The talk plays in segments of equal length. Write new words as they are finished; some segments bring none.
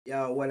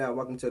Yo, what up?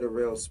 Welcome to the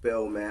Real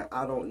Spill, man.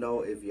 I don't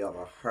know if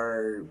y'all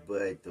heard,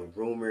 but the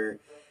rumor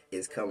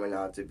is coming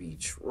out to be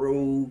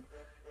true.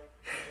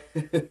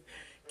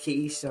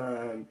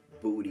 Kayshon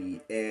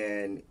Boutte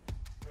and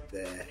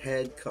the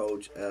head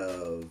coach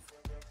of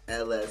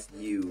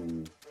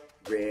LSU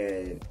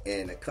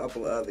and a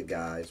couple other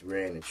guys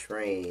ran a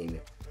train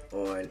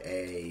on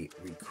a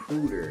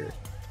recruiter.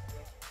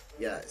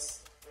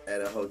 Yes,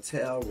 at a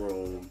hotel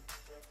room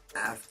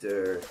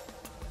after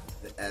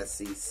the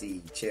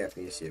SEC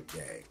championship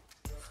game.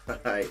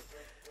 Alright,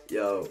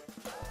 yo,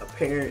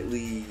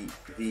 apparently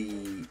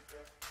the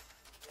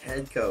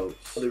head coach,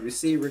 the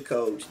receiver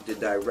coach, the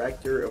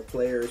director of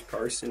players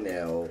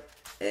personnel,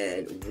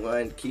 and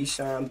one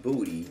Kayshon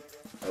Boutte,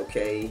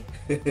 okay,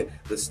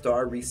 the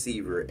star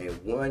receiver,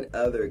 and one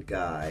other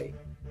guy,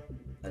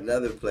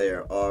 another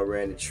player, all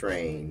ran a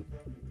train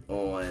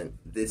on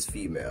this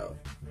female.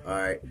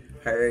 Alright,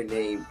 her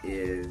name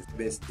is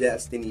Miss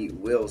Destiny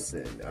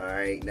Wilson.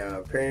 Alright, now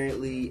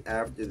apparently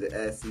after the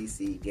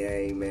SEC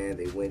game, man,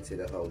 they went to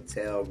the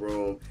hotel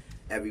room.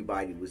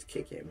 Everybody was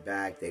kicking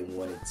back. They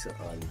wanted to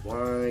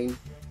unwind.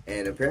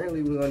 And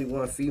apparently we only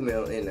one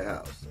female in the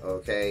house,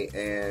 okay?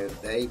 And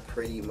they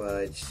pretty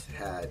much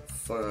had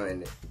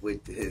fun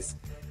with this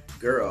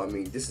girl. I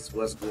mean, this is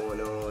what's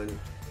going on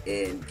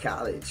in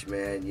college,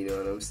 man. You know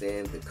what I'm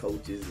saying? The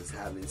coaches is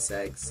having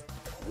sex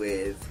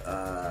with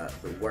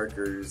the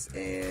workers,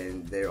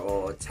 and they're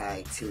all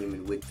tag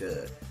teaming with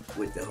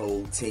the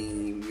whole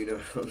team. You know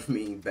what I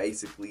mean?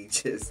 Basically,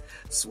 just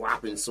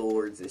swapping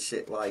swords and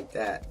shit like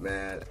that,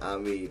 man. I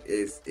mean,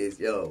 it's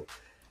yo,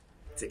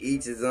 to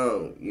each his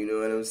own. You know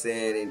what I'm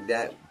saying? And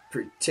that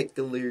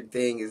particular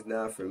thing is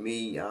not for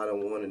me. I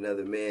don't want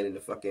another man in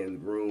the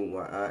fucking room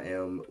while I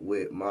am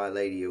with my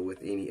lady or with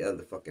any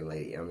other fucking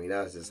lady. I mean,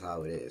 that's just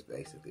how it is,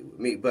 basically, with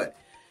me. But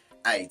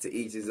hey, to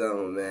each his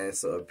own, man.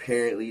 So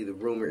apparently the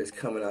rumor is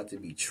coming out to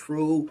be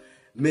true.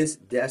 Miss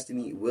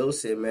Destiny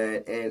Wilson,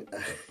 man, and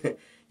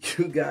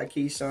you got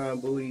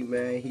Kayshon Boutte,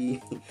 man.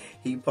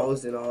 He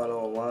posted all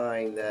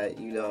online that,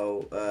 you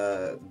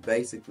know,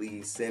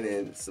 basically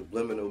sending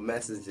subliminal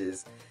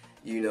messages,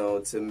 you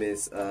know, to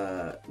Miss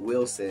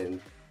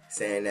Wilson,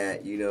 saying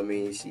that, you know what I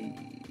mean, she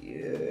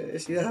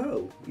a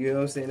hoe. You know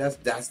what I'm saying?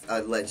 That's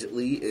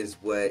allegedly is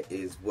what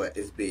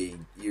is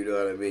being, you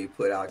know what I mean,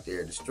 put out there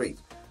in the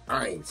streets.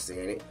 I ain't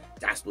saying it.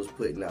 That's what's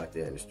putting out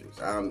there in the streets.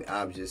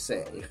 I'm just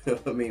saying, you know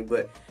what I mean?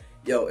 But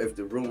yo, if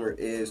the rumor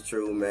is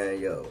true,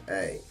 man, yo,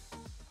 hey,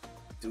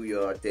 do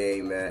your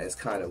thing, man. It's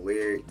kind of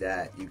weird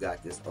that you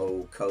got this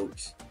old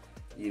coach,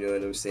 you know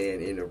what I'm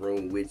saying, in the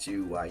room with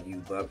you while you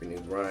bumping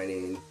and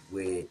grinding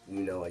with,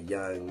 you know, a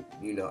young,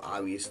 you know,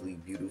 obviously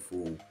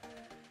beautiful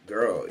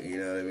girl. You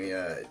know what I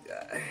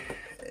mean?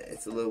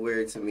 It's a little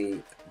weird to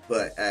me,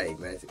 but hey,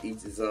 man, to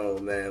each his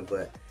own, man.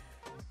 But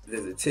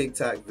there's a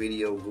TikTok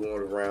video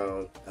going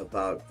around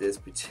about this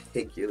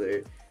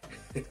particular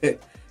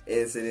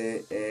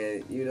incident,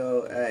 and you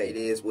know, hey, it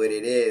is what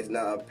it is.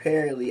 Now,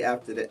 apparently,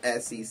 after the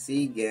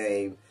SEC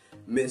game,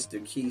 Mr.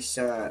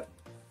 Kayshon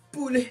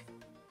Boutte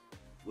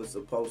was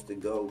supposed to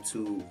go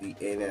to the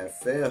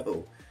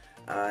NFL,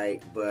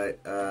 alright,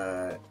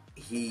 but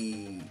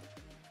he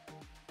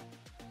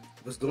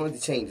was going to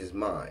change his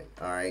mind,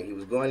 alright? He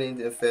was going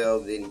into the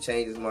NFL, then he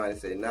changed his mind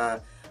and said, nah,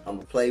 I'm going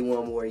to play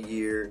one more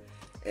year,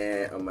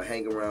 and I'm going to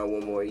hang around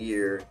one more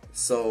year.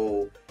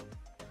 So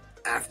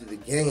after the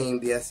game,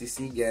 the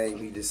SEC game,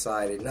 he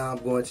decided, nah, I'm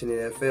going to the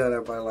NFL. And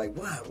everybody like,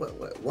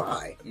 what,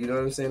 why? You know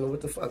what I'm saying?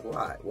 What the fuck,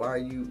 why? Why are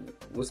you,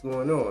 what's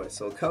going on?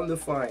 So come to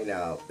find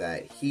out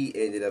that he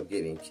ended up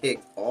getting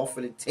kicked off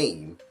of the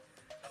team,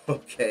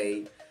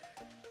 okay?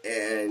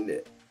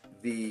 And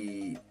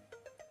the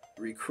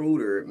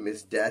recruiter,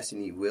 Miss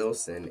Destiny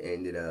Wilson,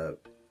 ended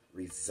up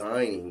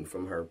resigning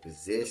from her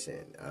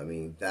position. I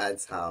mean,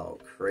 that's how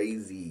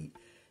crazy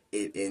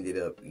it ended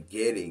up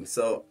getting.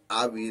 So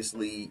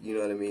obviously, you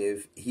know what I mean,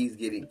 if he's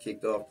getting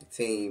kicked off the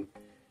team,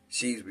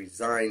 she's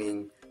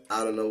resigning.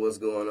 I don't know what's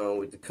going on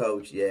with the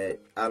coach yet.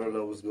 I don't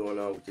know what's going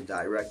on with the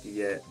director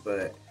yet,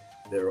 but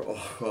they're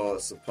all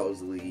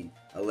supposedly,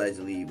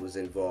 allegedly was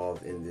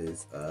involved in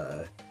this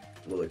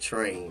little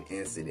train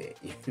incident.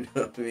 You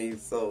know what I mean?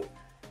 So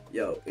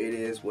yo, it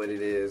is what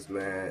it is,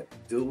 man.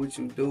 Do what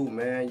you do,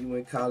 man. You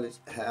in college,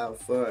 have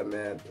fun,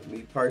 man.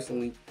 Me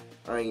personally,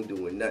 I ain't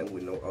doing nothing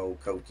with no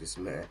old coaches,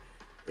 man.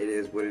 It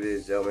is what it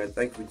is, yo, man.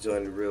 Thank you for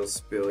joining The Real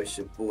Spill. It's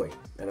your boy,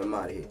 and I'm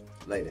out of here.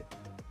 Later.